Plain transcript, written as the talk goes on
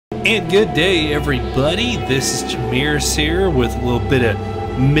And good day, everybody. This is Temierus here with a little bit of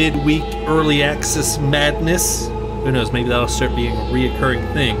midweek early access madness. Who knows, maybe that'll start being a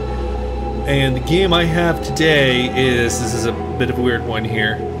reoccurring thing. And the game I have today this is a bit of a weird one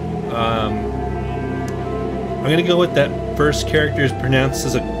here. I'm gonna go with that first character is pronounced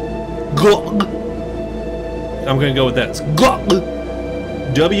as a glug. I'm gonna go with that. It's glug.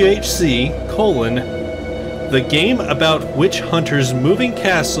 WHC, the game about witch hunter's moving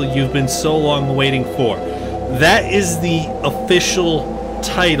castle you've been so long waiting for. That is the official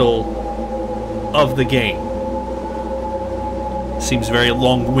title of the game. Seems very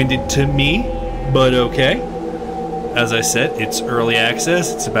long-winded to me, but okay. As I said, it's early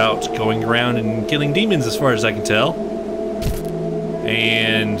access. It's about going around and killing demons as far as I can tell.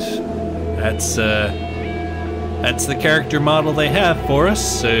 And that's the character model they have for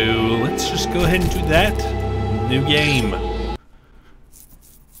us, so let's just go ahead and do that. New game.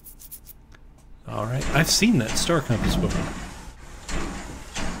 Alright, I've seen that star compass before.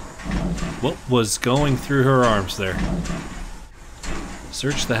 What was going through her arms there?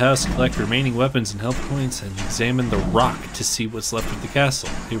 Search the house, collect remaining weapons and health points, and examine the rock to see what's left of the castle.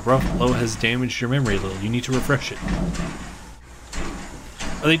 A rough blow has damaged your memory a little. You need to refresh it.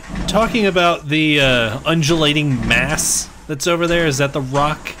 Are they talking about the undulating mass that's over there? Is that the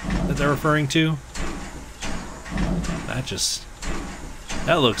rock that they're referring to?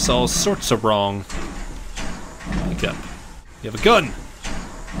 That looks all sorts of wrong. Pick up. You have a gun!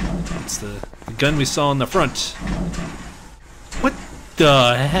 It's the gun we saw in the front. What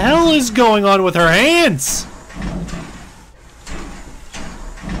the hell is going on with her hands?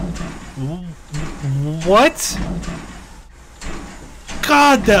 What?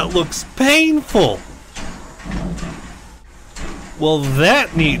 God, that looks painful! Well,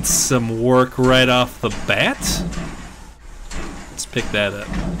 that needs some work right off the bat. Let's pick that up.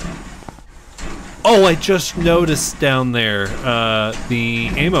 Oh, I just noticed down there the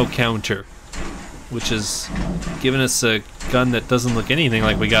ammo counter, which is giving us a gun that doesn't look anything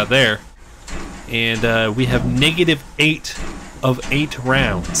like we got there. And we have -8 of 8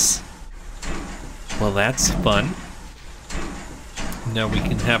 rounds. Well, that's fun. Now we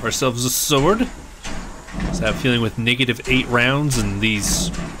can have ourselves a sword. I have a feeling with -8 rounds and these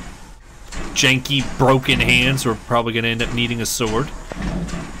janky, broken hands, we're probably going to end up needing a sword.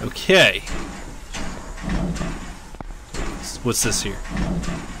 Okay. What's this here?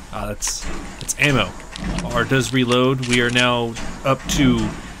 That's ammo. R does reload. We are now up to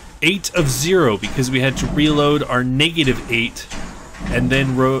 8 of 0 because we had to reload our -8 and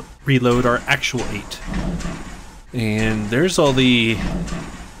then reload our actual 8. And there's all the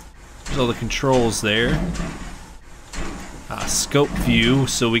controls there. Scope view,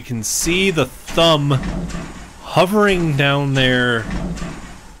 so we can see the thumb hovering down there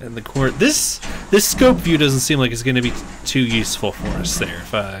in the corner. This scope view doesn't seem like it's going to be too useful for us there,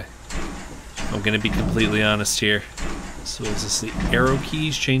 if I'm going to be completely honest here. So is this the arrow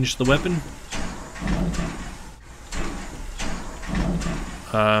keys change the weapon?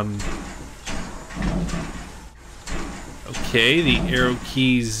 Okay, the arrow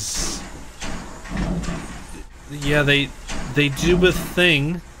keys, yeah, they do a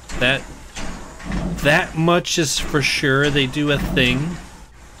thing. That much is for sure. They do a thing.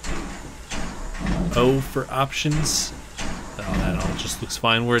 O for options. Oh, that all just looks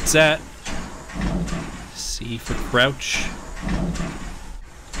fine where it's at. C for crouch.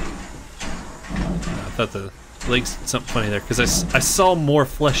 I thought the legs did something funny there because I saw more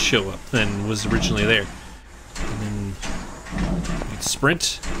flesh show up than was originally there. And then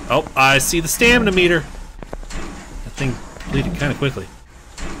sprint. Oh, I see the stamina meter. That thing completed kind of quickly.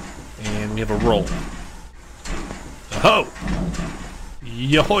 And we have a roll. Oh!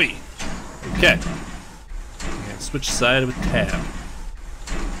 Yohoy! Okay. And switch side with tab.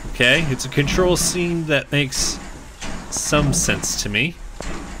 Okay, it's a control scene that makes some sense to me.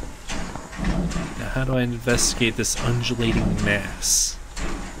 Now, how do I investigate this undulating mass?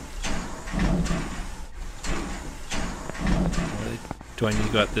 Do I need to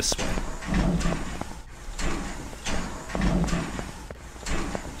go out this way?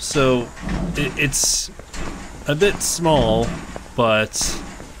 So, it's a bit small, but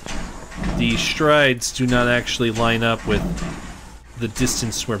the strides do not actually line up with the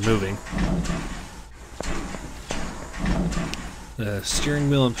distance we're moving. The steering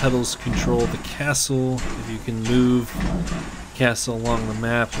wheel and pedals control the castle. If you can move the castle along the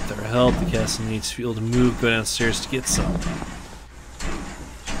map with their help, the castle needs fuel to move. Go downstairs to get some.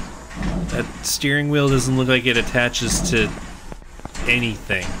 That steering wheel doesn't look like it attaches to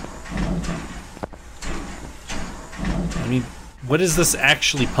anything. I mean, what is this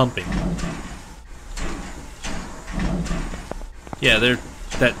actually pumping? Yeah,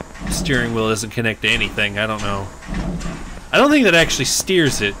 that steering wheel doesn't connect to anything. I don't know. I don't think that actually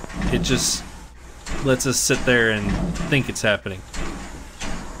steers it. It just lets us sit there and think it's happening.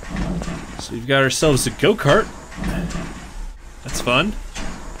 So we've got ourselves a go-kart. That's fun.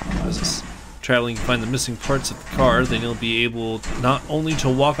 As this traveling, you find the missing parts of the car, then you'll be able not only to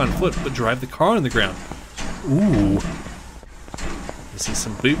walk on foot, but drive the car on the ground. Ooh. I see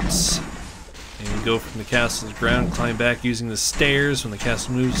some boots. And you can go from the castle to the ground, climb back using the stairs. When the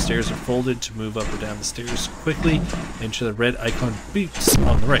castle moves, the stairs are folded to move up or down the stairs quickly. Enter the red icon boots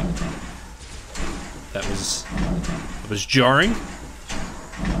on the right. That was jarring.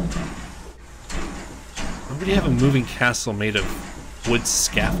 Nobody have a moving castle made of wood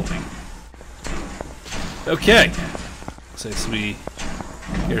scaffolding. Okay. So we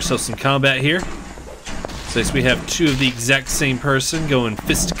get ourselves some combat here. So we have two of the exact same person going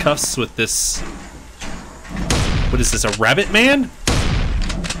fisticuffs with this. What is this, a rabbit man?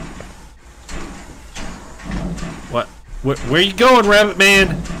 What? Where are you going, rabbit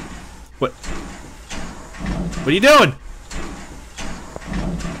man? What are you doing?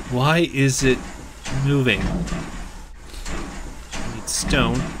 Why is it moving? I need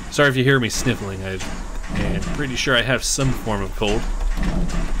stone. Sorry if you hear me sniffling. I'm pretty sure I have some form of cold.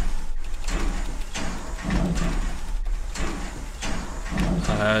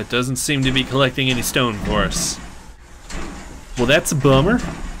 It doesn't seem to be collecting any stone for us. Well, that's a bummer.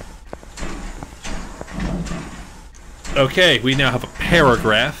 Okay, we now have a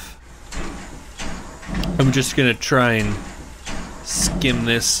paragraph. I'm just gonna try and skim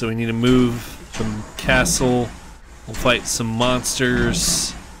this, so we need to move the castle. We'll fight some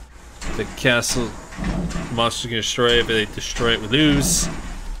monsters. The castle monsters can destroy it, but they destroy it with ooze.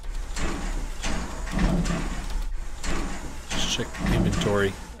 Let's check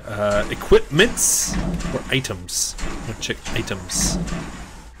inventory. Equipments or items? I'm gonna check items,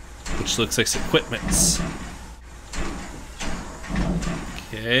 which looks like equipments.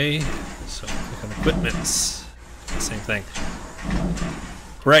 Okay, so click on equipments. Same thing.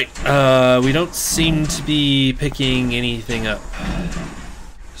 Right, we don't seem to be picking anything up.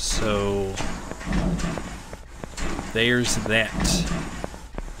 So there's that.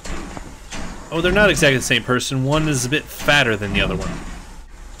 Oh, they're not exactly the same person. One is a bit fatter than the other one.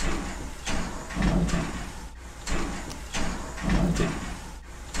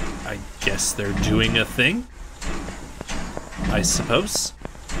 I guess they're doing a thing, I suppose.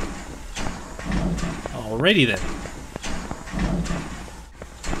 Alrighty then.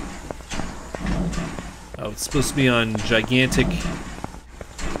 Oh, it's supposed to be on gigantic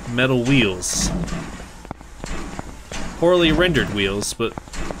metal wheels. Poorly rendered wheels, but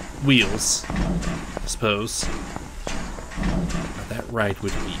wheels, I suppose. Now, that ride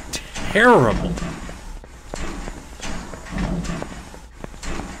would be terrible.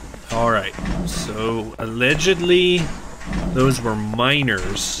 Alright, so allegedly those were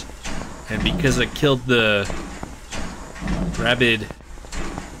miners, and because I killed the rabid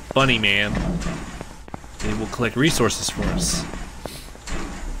bunny man, they will collect resources for us.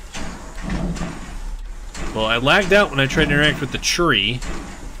 Well, I lagged out when I tried to interact with the tree.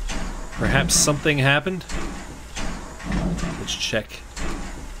 Perhaps something happened? Let's check.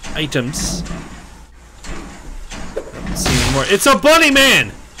 Items. Don't see any more. It's a bunny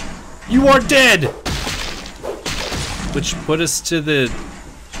man! You are dead! Which put us to the...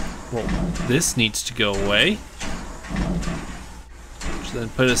 Well, this needs to go away. Which then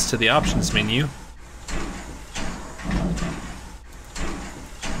put us to the options menu.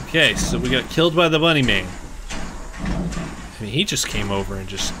 Okay, so we got killed by the bunny man. I mean, he just came over and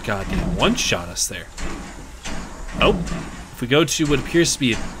just goddamn one-shot us there. Oh, if we go to what appears to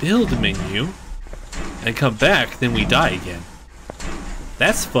be a build menu and come back, then we die again.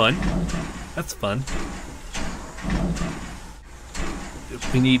 That's fun. That's fun.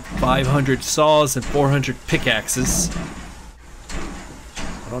 We need 500 saws and 400 pickaxes.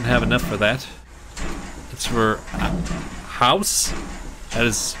 I don't have enough for that. It's for a house. That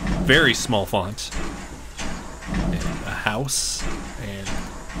is very small font. And a house, and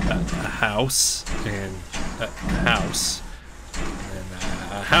a house, and a house, and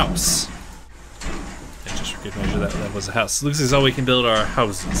a house. And just for good measure, that was a house. Looks as though we can build our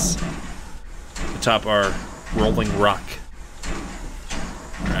houses atop our rolling rock.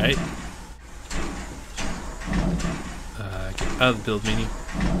 Alright. Get out of the build menu.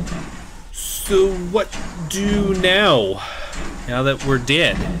 So what do now? Now that we're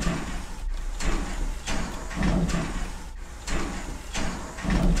dead.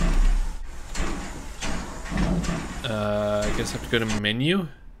 I guess I have to go to menu.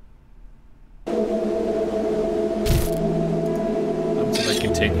 Until I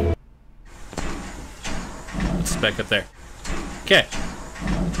continue. It's back up there. Okay.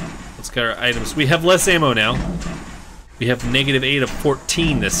 Let's get our items. We have less ammo now. We have -8 of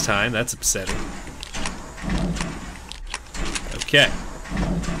 14 this time. That's upsetting. Okay.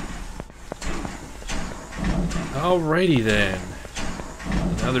 Alrighty then.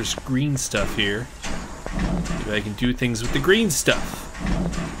 Now there's green stuff here. Maybe I can do things with the green stuff.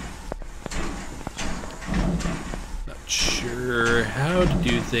 Not sure how to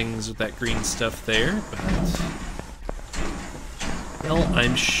do things with that green stuff there, but... well,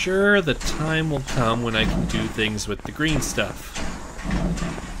 I'm sure the time will come when I can do things with the green stuff.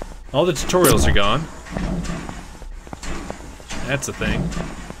 All the tutorials are gone. That's a thing.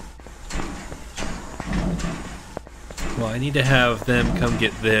 Well, I need to have them come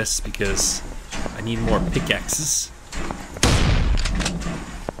get this because I need more pickaxes.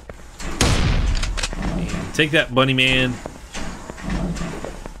 And take that, bunny man.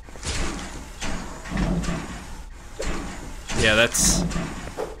 Yeah,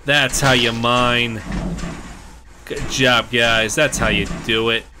 that's how you mine. Good job, guys. That's how you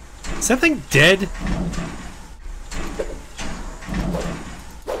do it. Is that thing dead?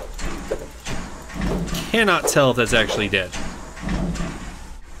 Cannot tell if that's actually dead.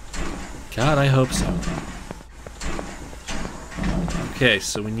 God, I hope so. Okay,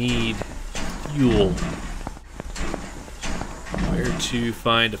 so we need fuel. Where to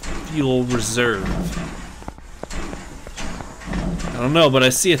find a fuel reserve? I don't know, but I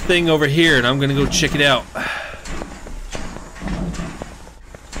see a thing over here and I'm gonna go check it out.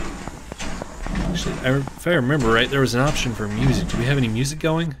 Actually, if I remember right, there was an option for music. Do we have any music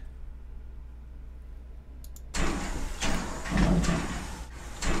going?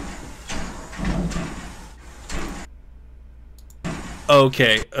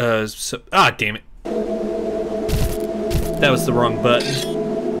 Okay, so... ah, damn it. That was the wrong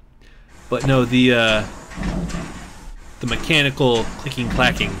button. But no, the mechanical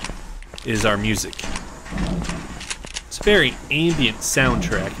clicking-clacking is our music. It's a very ambient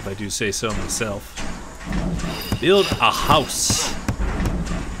soundtrack, if I do say so myself. Build a house.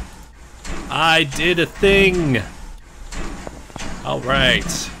 I did a thing!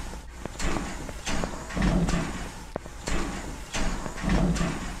 Alright.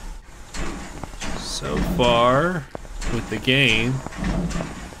 So far, with the game,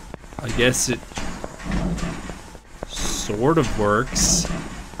 I guess it sort of works.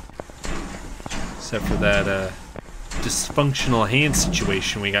 Except for that dysfunctional hand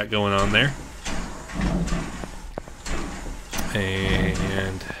situation we got going on there.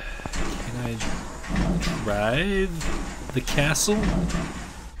 And can I drive the castle?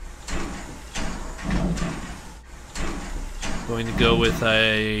 Going to go with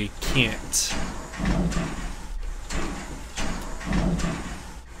I can't.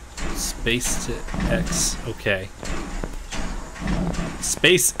 Space to X. Okay.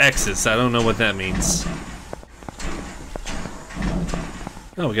 Space X's. I don't know what that means.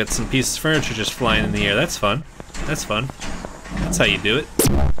 Oh, we got some pieces of furniture just flying in the air. That's fun. That's fun. That's how you do it.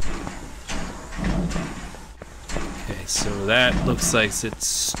 Okay, so that looks like it's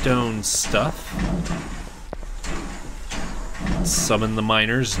stone stuff. Summon the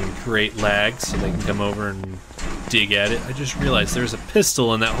miners and create lag so they can come over and dig at it. I just realized there's a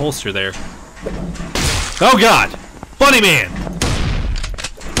pistol in that holster there. Oh god! Bunny man!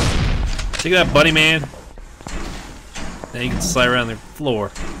 Take that, bunny man. Now you can slide around the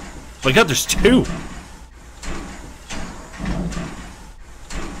floor. Oh my god, there's two!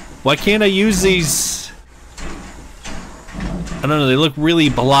 Why can't I use these? I don't know, they look really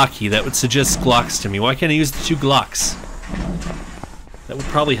blocky. That would suggest Glocks to me. Why can't I use the two Glocks? That would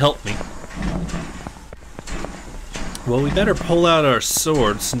probably help me. Well, we better pull out our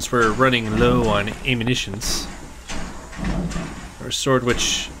sword since we're running low on ammunitions. Our sword,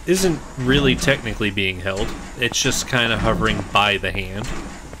 which isn't really technically being held. It's just kind of hovering by the hand.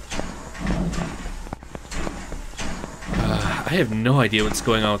 I have no idea what's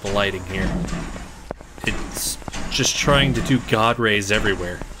going on with the lighting here. It's just trying to do God rays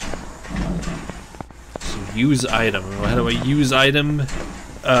everywhere. So use item. How do I use item?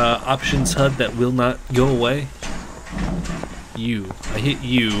 Options HUD that will not go away. U. I hit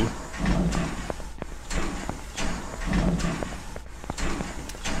U.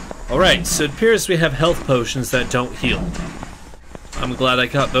 Alright, so it appears we have health potions that don't heal. I'm glad I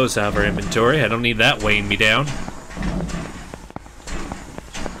got those out of our inventory. I don't need that weighing me down.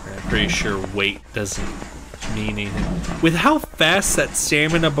 I'm pretty sure weight doesn't mean anything. With how fast that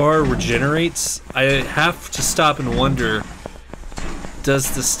stamina bar regenerates, I have to stop and wonder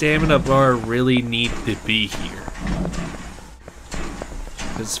Does the stamina bar really need to be here?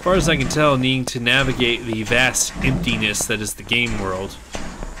 As far as I can tell, needing to navigate the vast emptiness that is the game world,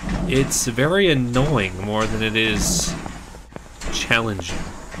 it's very annoying more than it is challenging.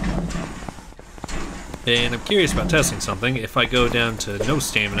 And I'm curious about testing something. If I go down to no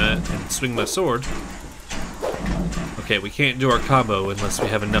stamina and swing my sword... Okay, we can't do our combo unless we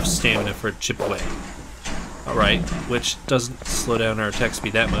have enough stamina for it to chip away. Alright, which doesn't slow down our attack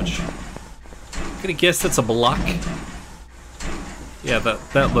speed that much. I'm gonna guess that's a block. Yeah,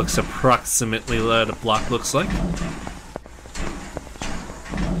 that looks approximately what a block looks like.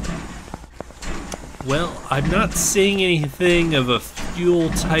 Well, I'm not seeing anything of a fuel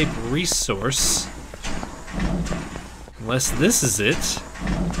type resource. Unless this is it.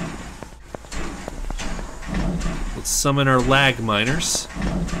 Let's summon our lag miners.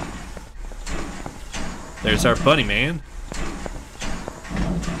 There's our bunny man.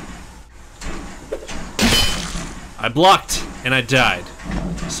 I blocked and I died.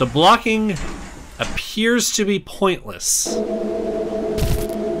 So blocking appears to be pointless.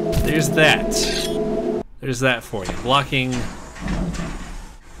 There's that. There's that for you. Blocking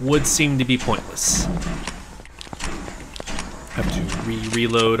would seem to be pointless. Have to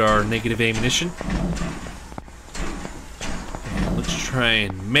reload our negative ammunition. And let's try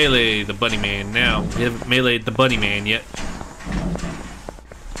and melee the bunny man now. We haven't meleeed the bunny man yet.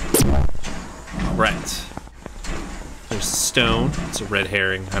 Alright. There's stone. It's a red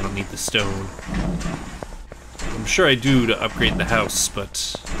herring. I don't need the stone. I'm sure I do to upgrade the house,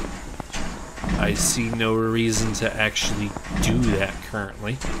 but I see no reason to actually do that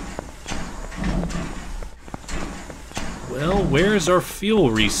currently. Well, where's our fuel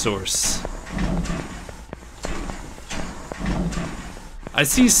resource? I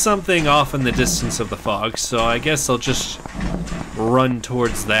see something off in the distance of the fog, so I guess I'll just run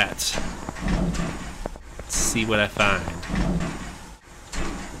towards that. Let's see what I find.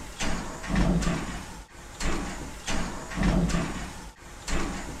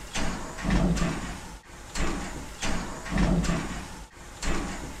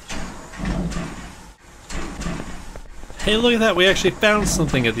 Hey, look at that, we actually found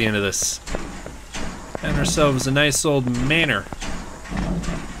something at the end of this. Found ourselves a nice old manor.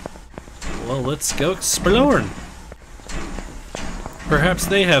 Well, let's go exploring. Perhaps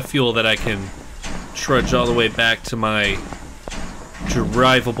they have fuel that I can trudge all the way back to my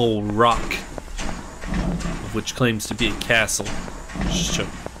drivable rock, which claims to be a castle. Just a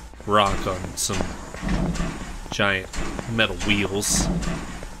rock on some giant metal wheels.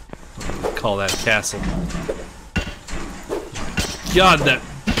 We'll call that a castle. God, that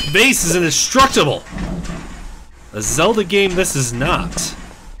base is indestructible! A Zelda game this is not.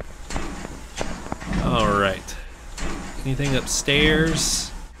 Alright. Anything upstairs?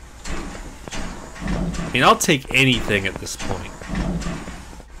 I mean, I'll take anything at this point.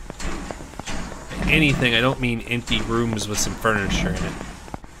 By anything, I don't mean empty rooms with some furniture in it.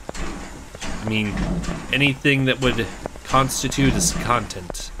 I mean, anything that would constitute as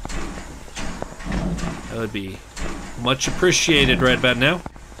content. That would be much appreciated right about now.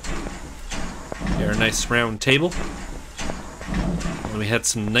 Got a nice round table. When we had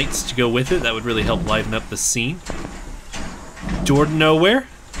some knights to go with it, that would really help liven up the scene. Door to nowhere.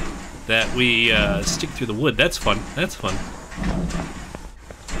 That we stick through the wood. That's fun. That's fun.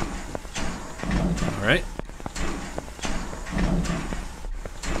 Alright.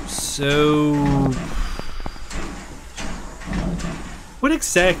 So... what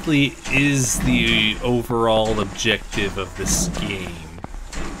exactly is the overall objective of this game?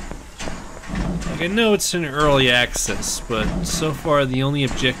 Like, I know it's an early access, but so far the only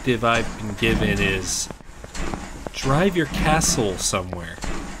objective I've been given is drive your castle somewhere.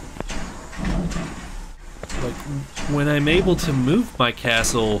 Like, when I'm able to move my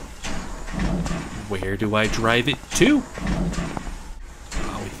castle, where do I drive it to?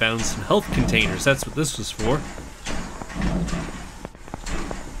 Oh, we found some health containers. That's what this was for.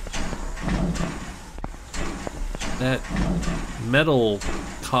 That metal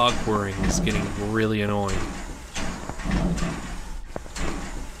cog whirring is getting really annoying.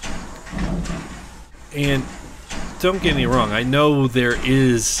 And don't get me wrong, I know there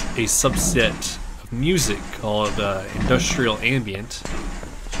is a subset of music called industrial ambient,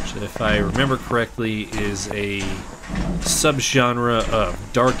 which, if I remember correctly, is a subgenre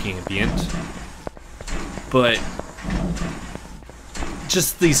of dark ambient. But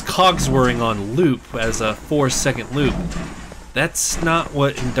just these cogs whirring on loop as a 4-second loop, that's not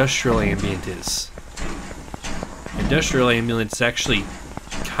what industrial ambient is. Industrial ambient is actually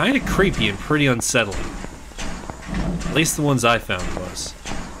kind of creepy and pretty unsettling. At least the ones I found was.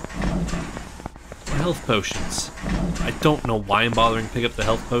 More health potions. I don't know why I'm bothering to pick up the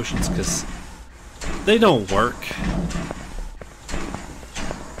health potions, because they don't work.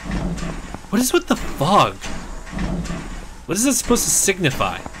 What is with the fog? What is it supposed to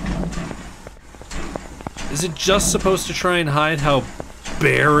signify? Is it just supposed to try and hide how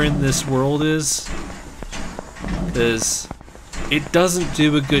barren this world is? Because it doesn't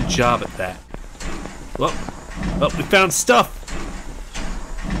do a good job at that. Well, we found stuff!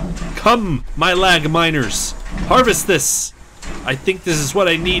 Come, my lag miners! Harvest this! I think this is what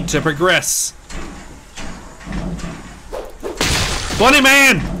I need to progress. Bunny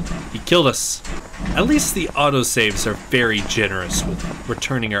Man! He killed us. At least the autosaves are very generous with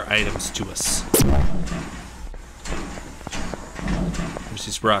returning our items to us. There's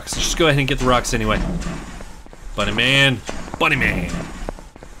these rocks. Let's just go ahead and get the rocks anyway. Bunny Man! Bunny Man!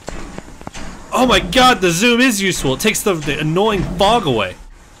 Oh my god, the zoom is useful. It takes the annoying fog away.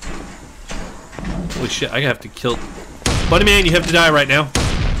 Holy shit, I have to kill... Bunny Man, you have to die right now.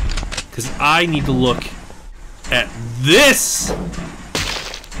 Because I need to look at this!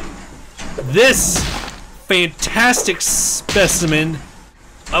 This fantastic specimen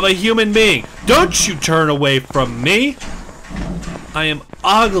of a human being. Don't you turn away from me! I am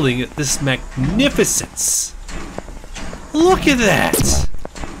ogling at this magnificence. Look at that!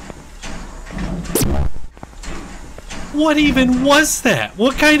 What even was that?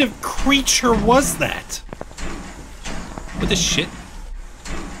 What kind of creature was that? What the shit?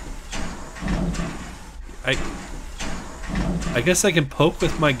 I guess I can poke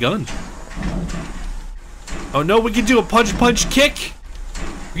with my gun. Oh no, we can do a punch kick!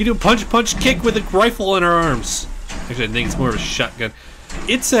 We can do a punch kick with a rifle in our arms. Actually, I think it's more of a shotgun.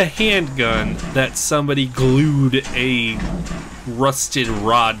 It's a handgun that somebody glued a rusted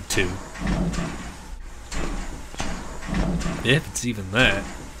rod to. If it's even that.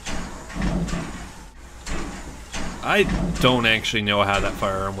 I don't actually know how that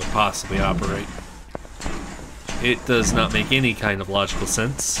firearm would possibly operate. It does not make any kind of logical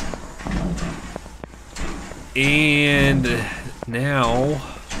sense. And now,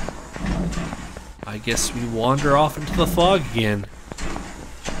 I guess we wander off into the fog again.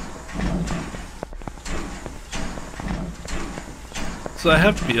 So I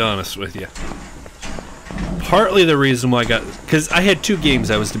have to be honest with you. Partly the reason why I got... because I had two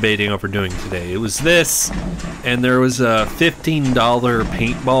games I was debating over doing today. It was this, and there was a $15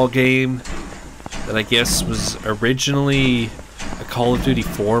 paintball game that I guess was originally a Call of Duty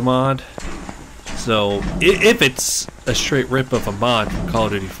 4 mod. So, if it's a straight rip of a mod from Call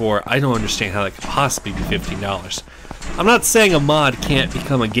of Duty 4, I don't understand how that could possibly be $15. I'm not saying a mod can't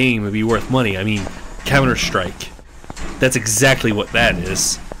become a game and be worth money. I mean, Counter-Strike. That's exactly what that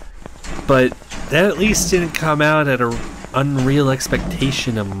is. But that at least didn't come out at an unreal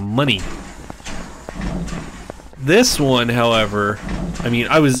expectation of money. This one, however, I mean,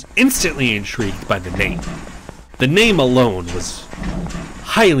 I was instantly intrigued by the name. The name alone was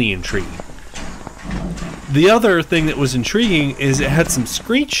highly intriguing. The other thing that was intriguing is it had some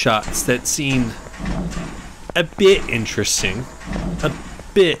screenshots that seemed a bit interesting.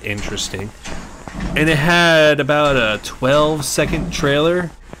 And it had about a 12-second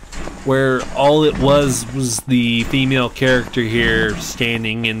trailer where all it was the female character here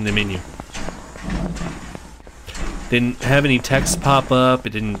standing in the menu. Didn't have any text pop up,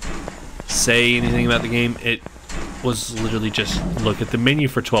 it didn't say anything about the game, it was literally just look at the menu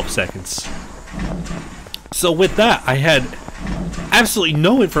for 12 seconds. So with that, I had absolutely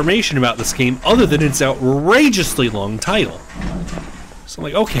no information about this game other than its outrageously long title. So I'm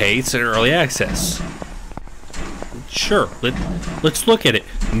like, okay, it's in early access. Sure, let's look at it.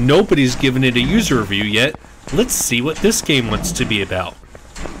 Nobody's given it a user review yet. Let's see what this game wants to be about.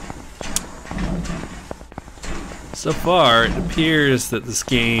 So far, it appears that this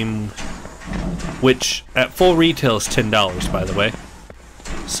game, which at full retail is $10, by the way.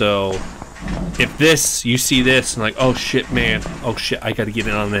 So, if you see this, and like, oh shit, man, oh shit, I gotta get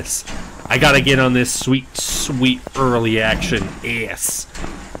in on this. I gotta get on this sweet, sweet early action ass.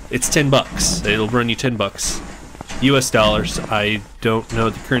 It's $10. It'll run you $10. US dollars. I don't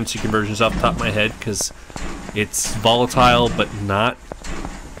know the currency conversions off the top of my head because it's volatile, but not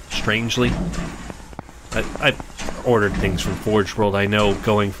strangely. I've ordered things from Forge World. I know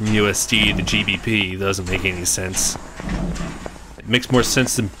going from USD to GBP doesn't make any sense. It makes more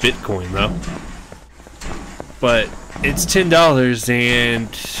sense than Bitcoin, though. But it's $10, and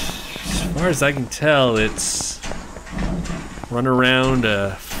as far as I can tell, it's run around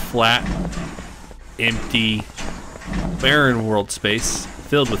a flat, empty, barren world space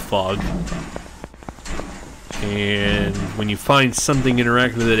filled with fog. And when you find something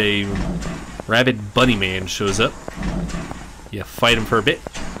interact with it, a rabid bunny man shows up. You fight him for a bit,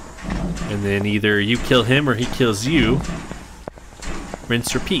 and then either you kill him or he kills you.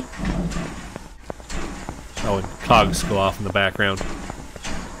 Rinse, repeat. Oh, and cogs go off in the background.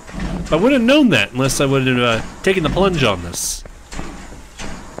 I would have known that unless I would have taken the plunge on this.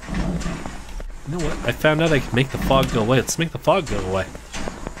 You know what? I found out I can make the fog go away. Let's make the fog go away.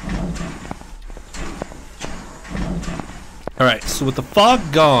 Alright, so with the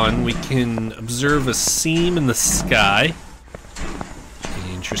fog gone, we can observe a seam in the sky.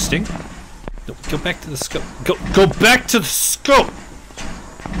 Interesting. No, go back to the scope. Go back to the scope!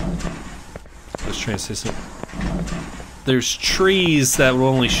 I was trying to say something. There's trees that will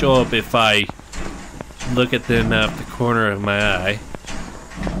only show up if I look at them out the corner of my eye.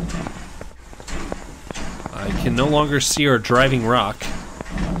 I can no longer see our driving rock.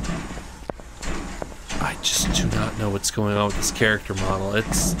 I just do not know what's going on with this character model. It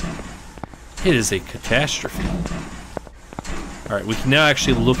is a catastrophe. Alright, we can now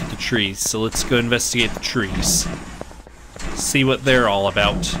actually look at the trees, so let's go investigate the trees. See what they're all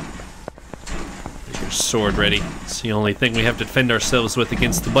about. Get your sword ready. It's the only thing we have to defend ourselves with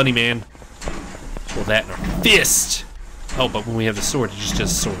against the bunny man. Well, that and our fist! Oh, but when we have the sword, it just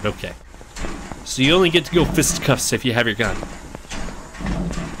does sword, okay. So you only get to go fisticuffs if you have your gun.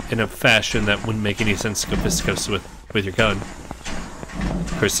 In a fashion that wouldn't make any sense to go fisticuffs with your gun.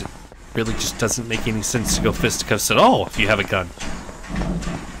 Of course, it really just doesn't make any sense to go fisticuffs at all if you have a gun.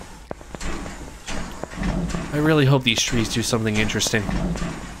 I really hope these trees do something interesting.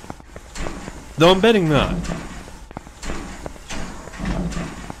 Though I'm betting not.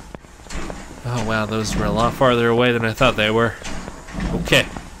 Oh wow, those were a lot farther away than I thought they were. Okay.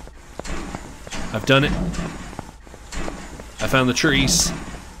 I've done it. I found the trees.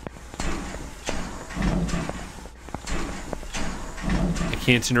 I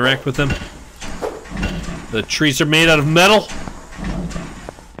can't interact with them. The trees are made out of metal.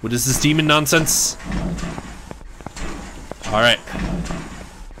 What is this demon nonsense? Alright.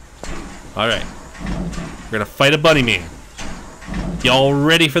 Alright. We're gonna fight a bunny man. Y'all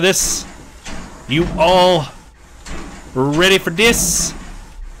ready for this? You all ready for this?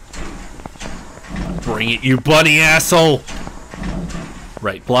 Bring it, you bunny asshole!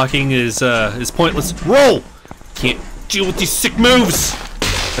 Right, blocking is pointless. Roll! Can't deal with these sick moves!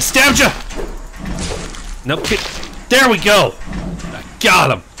 I stabbed ya! Nope, there we go! I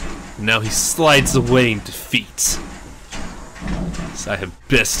got him! Now he slides away in defeat. So I have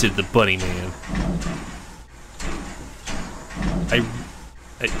bested the bunny man.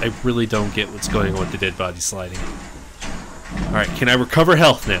 I really don't get what's going on with the dead body sliding. Alright, can I recover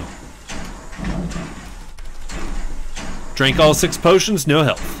health now? Drank all 6 potions, no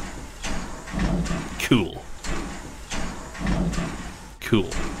health. Cool. Cool.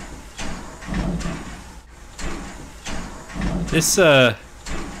 This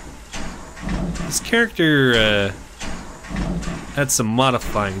character, had some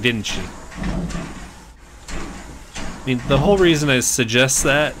modifying, didn't she? I mean, the whole reason I suggest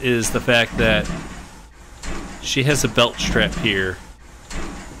that is the fact that she has a belt strap here.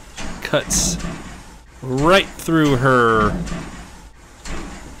 Cuts right through her,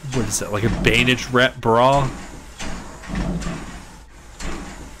 what is that, like a bandage wrap bra?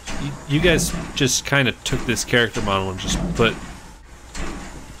 You guys just kind of took this character model and just put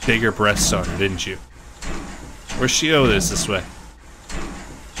bigger breasts on her, didn't you? Where's she owe this way?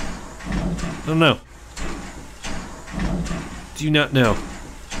 I don't know. Do you not know?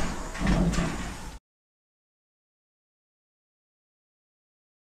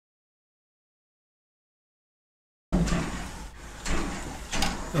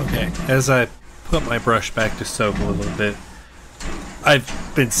 Okay, as I put my brush back to soak a little bit, I've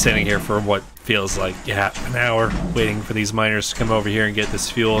been sitting here for what feels like, yeah, an hour waiting for these miners to come over here and get this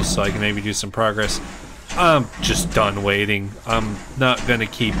fuel so I can maybe do some progress. I'm just done waiting. I'm not gonna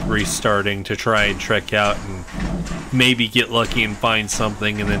keep restarting to try and trek out and maybe get lucky and find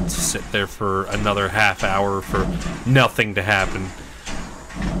something and then sit there for another half hour for nothing to happen.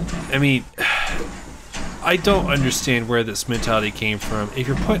 I mean, I don't understand where this mentality came from. If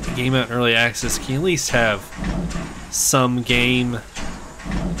you're putting a game out in early access, can you at least have some game?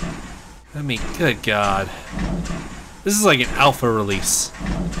 I mean, good God. This is like an alpha release.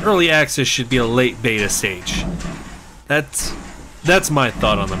 Early access should be a late beta stage. That's my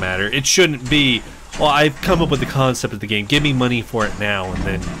thought on the matter. It shouldn't be, well, I've come up with the concept of the game, give me money for it now, and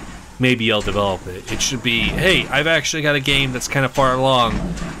then maybe I'll develop it. It should be, hey, I've actually got a game that's kind of far along.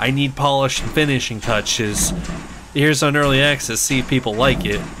 I need polish and finishing touches. Here's on early access, see if people like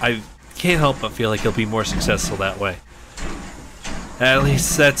it. can't help but feel like he'll be more successful that way. At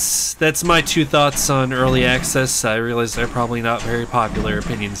least that's my 2 thoughts on early access. I realize they're probably not very popular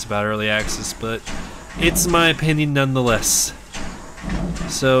opinions about early access, but it's my opinion nonetheless.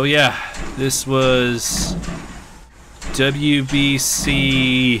 So yeah, this was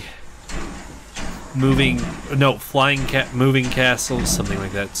WBC moving castle, something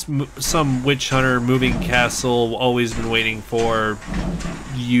like that. Some witch hunter moving castle, always been waiting for,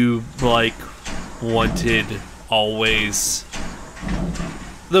 you like wanted always.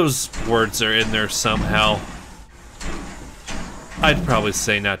 Those words are in there somehow. I'd probably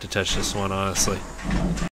say not to touch this one, honestly.